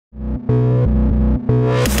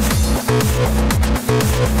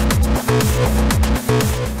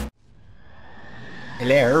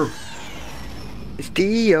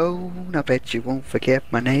Dione, I bet you won't forget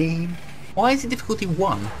my name. Why is it difficulty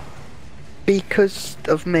 1? Because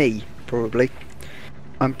of me, probably.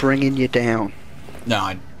 I'm bringing you down.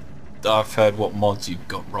 No, I've heard what mods you've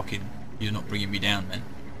got rocking. You're not bringing me down, man.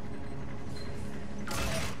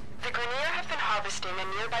 The Grenier have been harvesting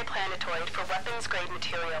a nearby planetoid for weapons-grade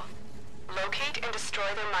material. Locate and destroy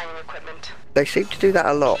their mining equipment. They seem to do that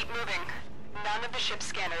a lot. Keep moving. None of the ship's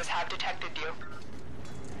scanners have detected you.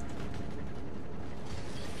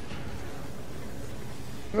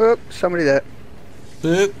 Oh, somebody there.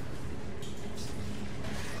 Boop.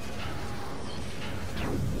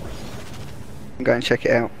 I'm going to check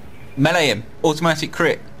it out. Melee him. Automatic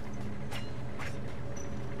crit.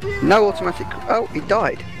 No automatic. Oh, he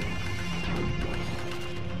died.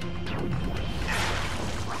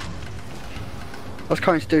 I was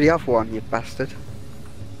going to do the other one, you bastard.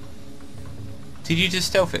 Did you just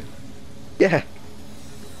stealth it? Yeah.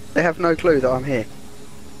 They have no clue that I'm here.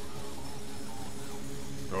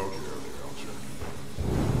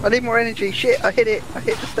 I need more energy. Shit, I hit it. I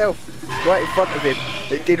hit the stealth right in front of him.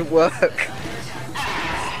 It didn't work.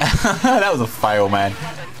 That was a fail, man.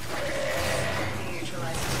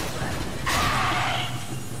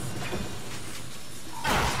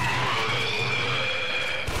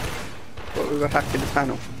 Thought we were hacking the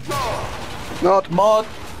panel. Nod. Mod.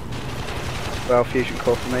 Well, fusion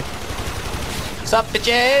core for me. What's up,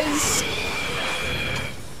 bitches?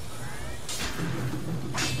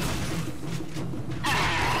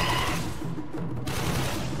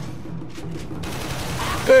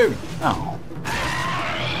 Boom! Oh.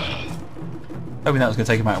 Hoping that was going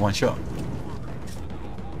to take him out in one shot.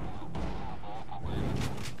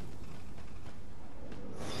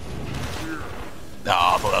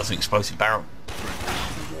 Ah, I thought that was an explosive barrel.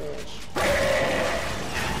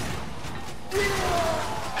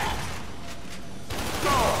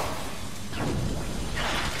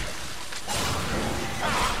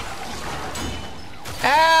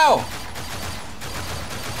 Ow!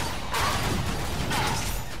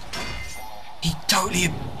 He totally...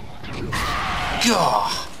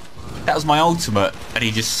 Gah! That was my ultimate, and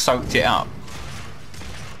he just soaked it up.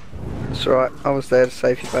 That's right, I was there to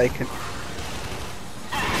save your bacon.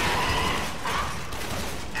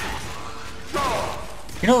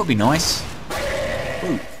 You know what would be nice?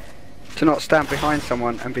 Ooh. To not stand behind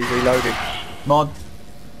someone and be reloading. Mod.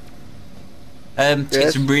 To get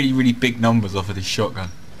Yes? some really, really big numbers off of this shotgun.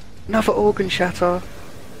 Another organ shatter.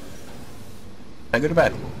 That good or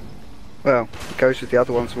bad? Well, it goes with the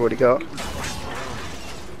other ones we've already got.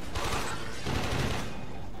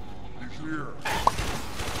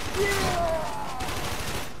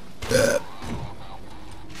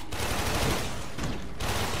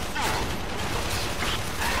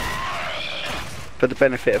 For the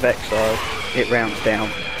benefit of exile, it rounds down.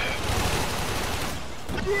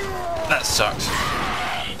 That sucks.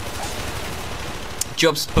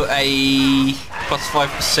 Jobs put a plus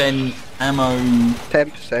 5% ammo.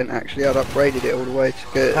 10% actually, I'd upgraded it all the way to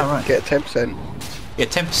get, Oh, right. get 10%. Yeah,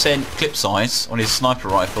 10% clip size on his sniper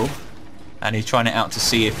rifle, and he's trying it out to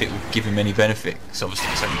see if it would give him any benefit. So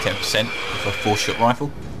obviously it's only 10% for a 4-shot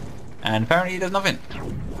rifle, and apparently it does nothing.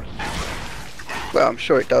 Well, I'm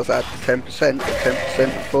sure it does add 10%, but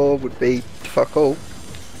 10% before would be fuck all.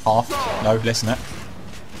 Half? No, less than that.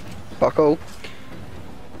 Fuck all.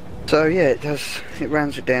 So yeah, it does. It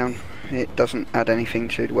rounds it down. It doesn't add anything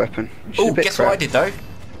to the weapon. Which is Oh, a bit guess crap. what I did though?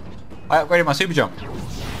 I upgraded my super jump.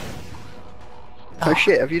 Oh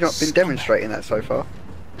shit, have you not been demonstrating that so far?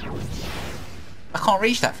 I can't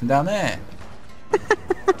reach that from down there.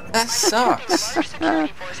 That sucks. Another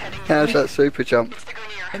security force heading your How's way. that super jump? It's the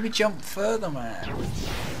Grenier. Let me jump further, man.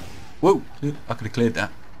 Whoa, I could have cleared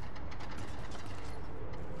that.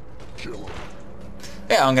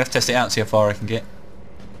 Yeah, I'm gonna have to test it out and see how far I can get.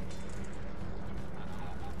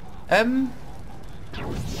 Where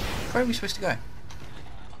are we supposed to go?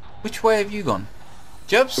 Which way have you gone?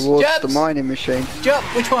 Jubs? Towards Jubs? the mining machine. Jub,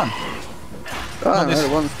 which one? I don't know, this- the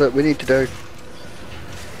ones that we need to do.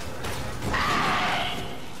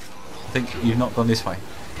 I think you've not gone this way.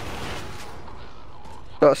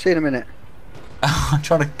 But I'll see you in a minute. I'm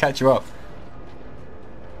trying to catch you up.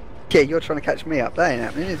 Yeah, you're trying to catch me up. That ain't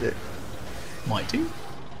happening, is it? Might do.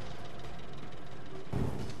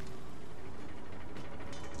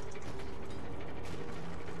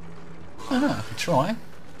 I don't know, I could try.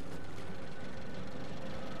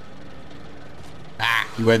 Ah,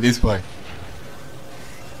 you went this way.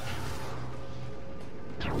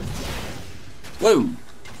 Whoa!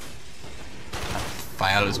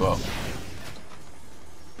 Fail as well.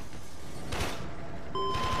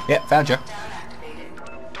 Yeah, found you.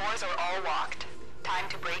 Doors are all locked. Time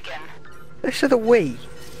to break in. This are the we.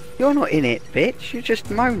 You're not in it, bitch. You're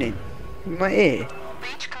just moaning in my ear.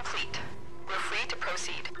 Breach complete. We're free to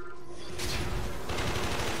proceed.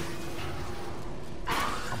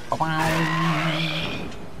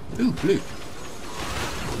 Ooh, blue.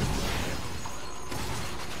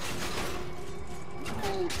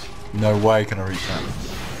 No way can I reach that.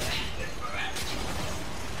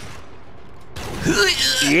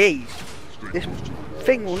 Jeez. This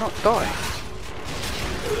thing will not die.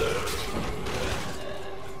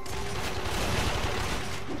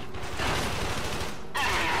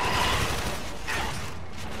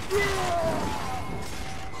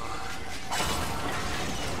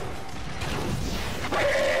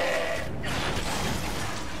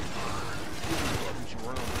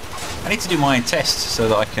 I need to do my tests so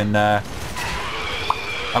that I can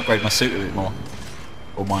upgrade my suit a bit more,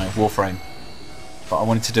 or my Warframe. But I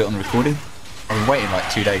wanted to do it on the recording. I've been waiting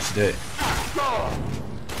like 2 days to do it.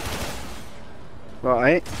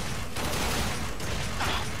 Right.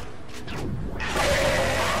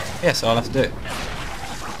 Yeah, so I'll have to do it.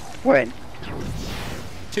 When?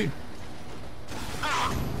 Soon.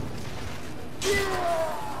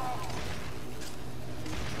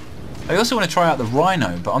 I also want to try out the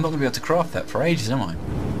Rhino, but I'm not going to be able to craft that for ages, am I?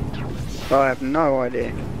 I have no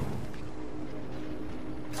idea.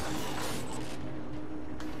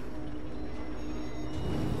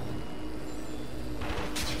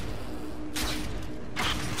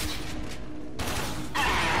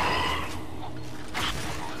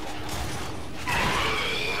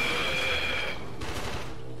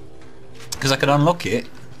 Because I could unlock it,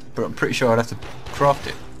 but I'm pretty sure I'd have to craft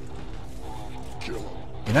it.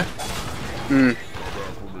 You know? Hmm.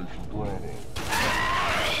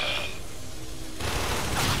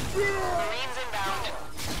 Marines inbound.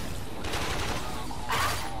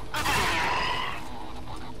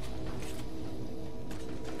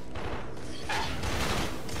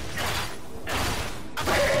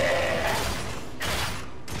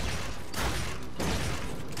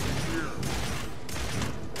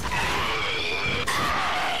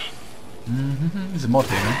 There's a mod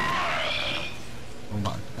here, man. Oh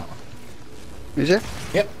no, that one. Is it?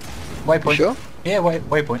 Yep. Waypoint. Sure? Yeah,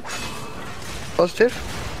 waypoint. Positive?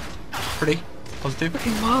 Pretty positive.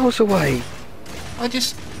 Fucking miles away. I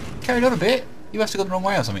just carried on a bit. You must have gone the wrong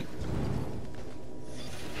way or something.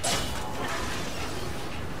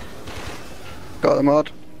 Got the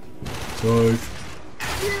mod. So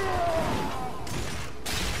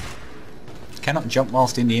cannot jump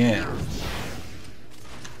whilst in the air.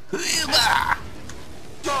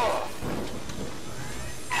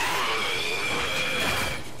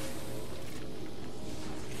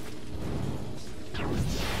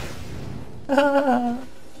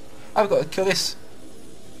 I've got to kill this.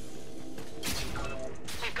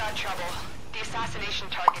 We've got trouble. The assassination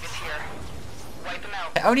target is here. Wipe him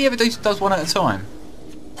out. It only ever does one at a time.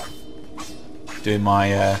 Doing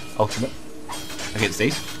my ultimate against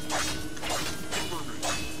these.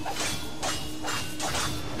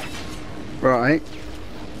 Right.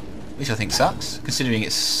 Which I think sucks, considering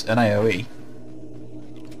it's an AoE.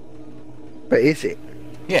 But is it?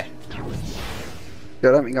 Yeah. I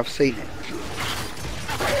don't think I've seen it.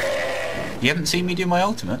 You haven't seen me do my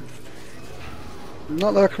ultimate?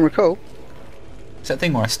 Not that I can recall. It's that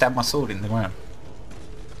thing where I stab my sword in the ground.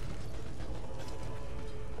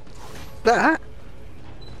 That?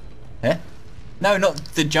 Yeah? No, not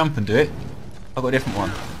the jump and do it. I've got a different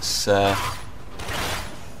one. It's a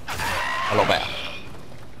lot better.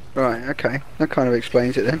 Right, okay. That kind of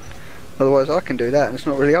explains it then. Otherwise I can do that and it's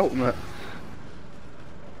not really ultimate.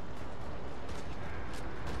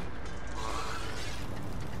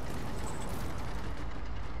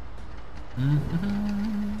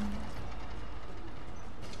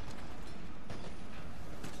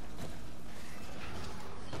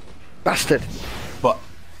 Bastard! What?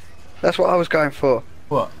 That's what I was going for.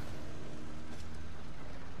 What?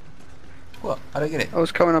 What? I don't get it. I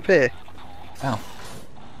was coming up here. Ow.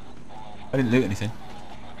 I didn't loot anything.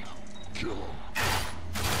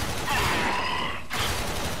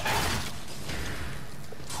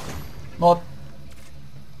 Mod.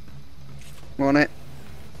 On it.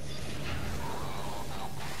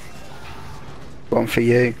 One for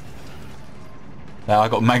you. Now I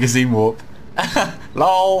got magazine warp.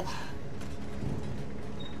 LOL.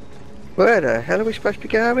 Where the hell are we supposed to be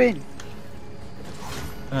going?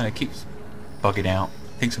 I don't know, it keeps bugging out.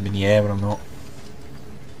 Thinks I'm in the air when I'm not.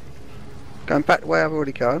 Going back the way I've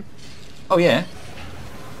already gone. Oh yeah.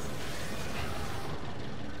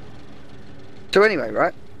 So anyway,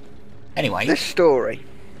 right? Anyway. This story.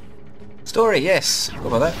 Story, yes. What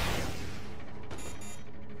about that?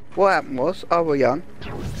 what happened was, I was young,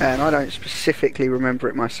 and I don't specifically remember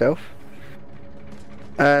it myself.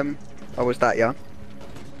 I was that young.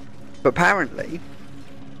 But apparently,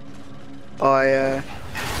 I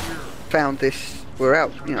found this, we're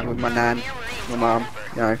out, you know, with my nan, my mum,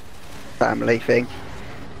 you know, family thing.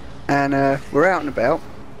 And we're out and about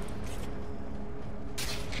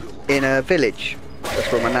in a village.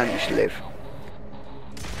 That's where my nan used to live.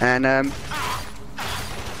 And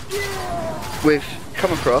we've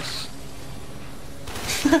come across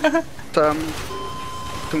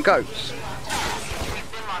some goats.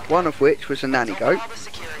 One of which was a nanny goat.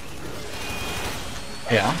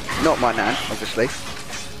 Yeah. Not my nan, obviously.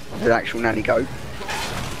 The actual nanny goat.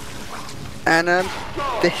 And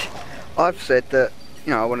I've said that,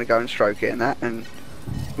 you know, I want to go and stroke it and that, and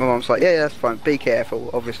my mum's like, yeah, that's fine. Be careful,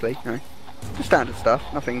 obviously. You know, the standard stuff.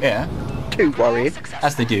 Nothing too worrying.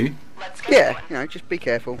 As they do. Yeah, you know, just be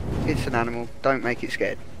careful. It's an animal. Don't make it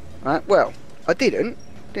scared. Right? Well, I didn't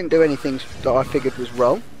do anything that I figured was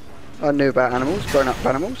wrong. I knew about animals, grown up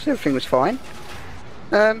animals. Everything was fine.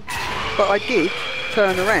 But I did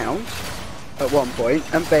turn around at one point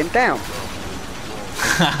and bend down.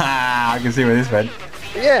 I can see where this went.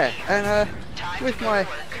 Yeah, and with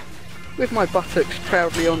my buttocks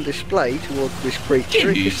proudly on display towards this creature,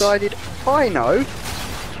 it decided, I know,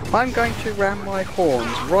 I'm going to ram my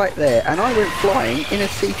horns right there, and I went flying in a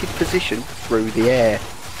seated position through the air.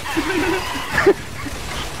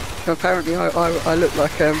 Apparently I look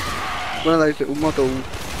like one of those little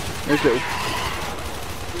those little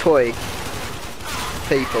toy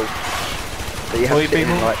people that you have to sit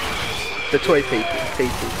in, like the toy people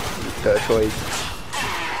that are toys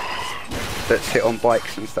that sit on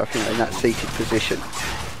bikes and stuff, you know, in that seated position.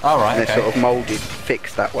 All right. And they're sort of moulded,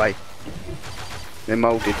 fixed that way. They're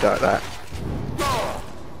moulded like that.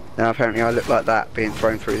 Now apparently I look like that being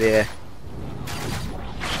thrown through the air.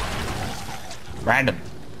 Random.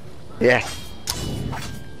 Yeah.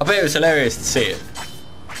 I bet it was hilarious to see it.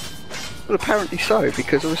 Well, apparently so,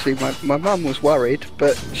 because obviously my mum was worried,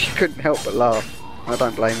 but she couldn't help but laugh. I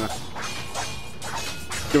don't blame her.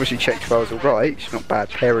 She obviously checked if I was alright. She's not bad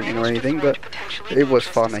parenting or anything, but it was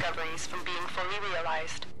funny.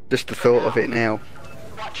 Just the thought of it now.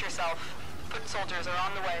 Watch yourself. Foot soldiers are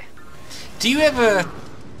on the way. Do you ever,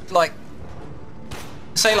 like,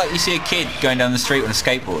 say like you see a kid going down the street on a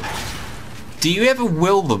skateboard, do you ever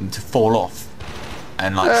will them to fall off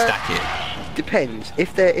and like stack it? Depends.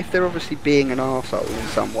 If they're obviously being an arsehole in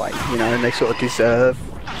some way, you know, and they sort of deserve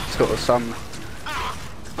sort of some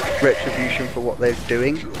retribution for what they're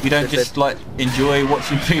doing. You don't just like enjoy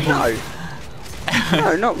watching people? No.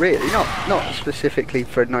 No, not really. Not specifically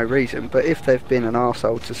for no reason. But if they've been an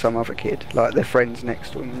arsehole to some other kid, like their friends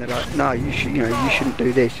next to them, and they're like, no, you shouldn't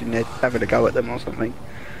do this, and they're having a go at them or something.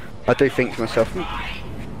 I do think to myself,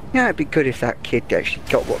 yeah, it'd be good if that kid actually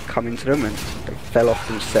got what coming to them and they fell off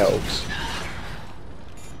themselves.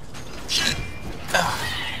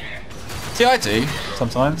 See, I do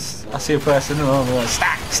sometimes. I see a person and I'm like,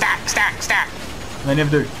 stack, and they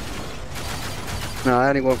never do. No, I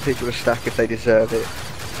only want people to stack if they deserve it.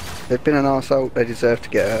 They've been an arsehole, they deserve to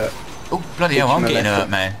get hurt. Oh, bloody hell, I'm getting hurt,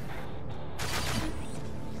 man.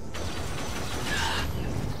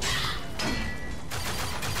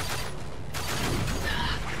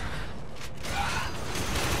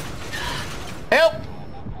 Help!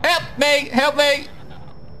 Help me! Help me!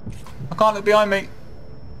 I can't look behind me.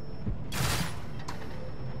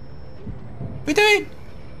 What are we doing?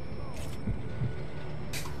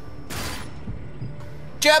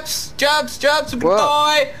 Jabs! I'm gonna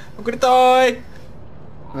die! I'm gonna die!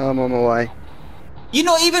 I'm on my way. You're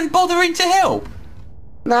not even bothering to help?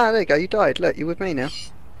 Nah, there you go, you died. Look, you're with me now.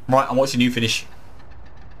 Right, I'm watching you finish.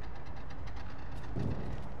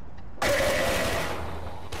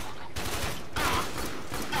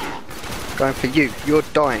 Going for you. You're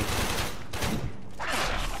dying.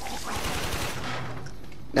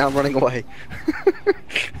 Now I'm running away.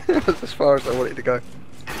 That's as far as I wanted to go.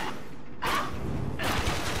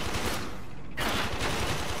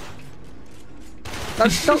 No,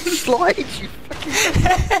 don't slide, you fucking...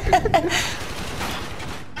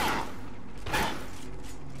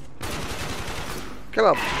 Come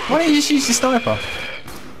on. Why don't you just use the sniper?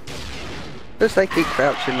 Just they keep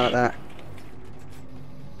crouching like that.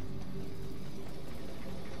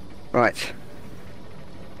 Right.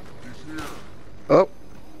 Oh.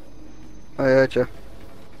 I heard you.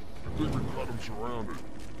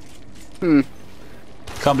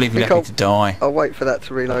 Can't believe you left me to die. I'll wait for that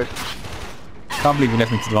to reload. Can't believe you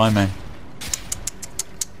left me to die, man.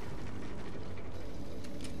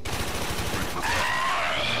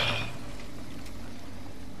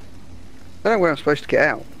 I don't know where I'm supposed to get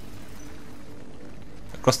out.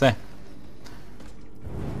 across there.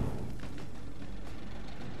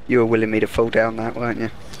 You were willing me to fall down that, weren't you?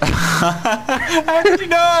 How did you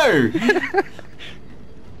know?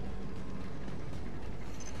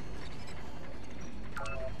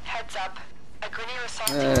 Heads up. A Grenier assault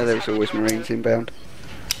team There is was heading always your way. Marines inbound.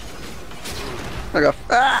 I go.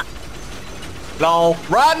 Ah! Lol.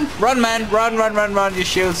 Run! Run, man! Run, run, run, run! Your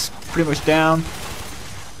shield's pretty much down.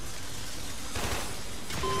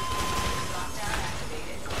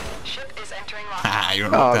 Ship is entering Ah, lockdown. you're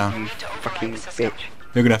on Oh, lockdown. you Need to override fucking the system. bitch.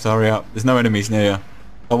 You're gonna have to hurry up. There's no enemies near you.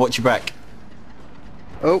 I'll watch your back.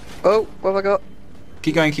 Oh, oh, what have I got?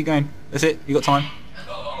 Keep going, keep going. That's it. You got time.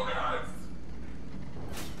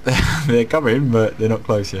 They're coming, but they're not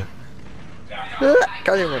close yet. Ah,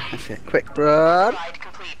 go the other way. That's it. Quick, run. Ride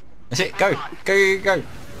complete. That's it. Go, go, go, go.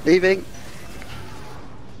 Leaving.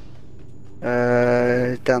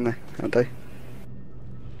 Down there. I'll do.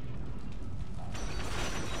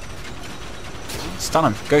 Stun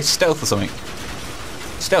him. Go stealth or something.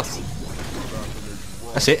 Stealth.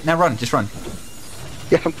 That's it. Now run. Just run.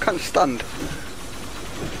 Yeah, I'm kind of stunned.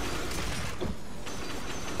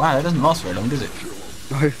 Wow, that doesn't last very long, does it?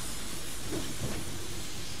 No.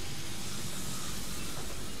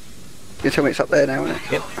 You tell me it's up there now, isn't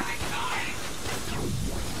it? Yep.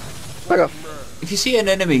 Back off. If you see an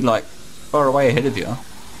enemy like far away ahead of you,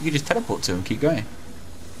 you can just teleport to him and keep going.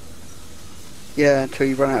 Yeah, until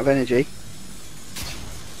you run out of energy.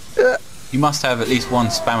 You must have at least one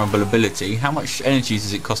spammable ability. How much energy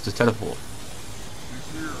does it cost to teleport?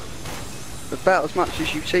 About as much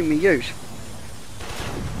as you've seen me use.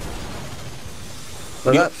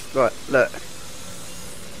 So You- that's right. Look.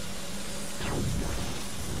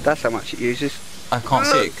 That's how much it uses. I can't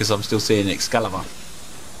see it because I'm still seeing Excalibur.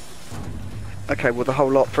 Okay, well the whole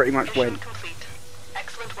lot pretty much Mission went. complete.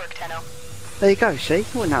 Excellent work, Tenno. There you go. See?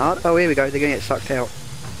 It wasn't hard. Oh, here we go. They're gonna get sucked out.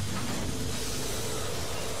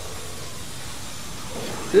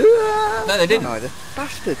 No, they didn't. No, the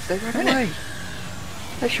bastards. They ran away.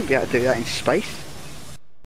 They shouldn't be able to do that in space.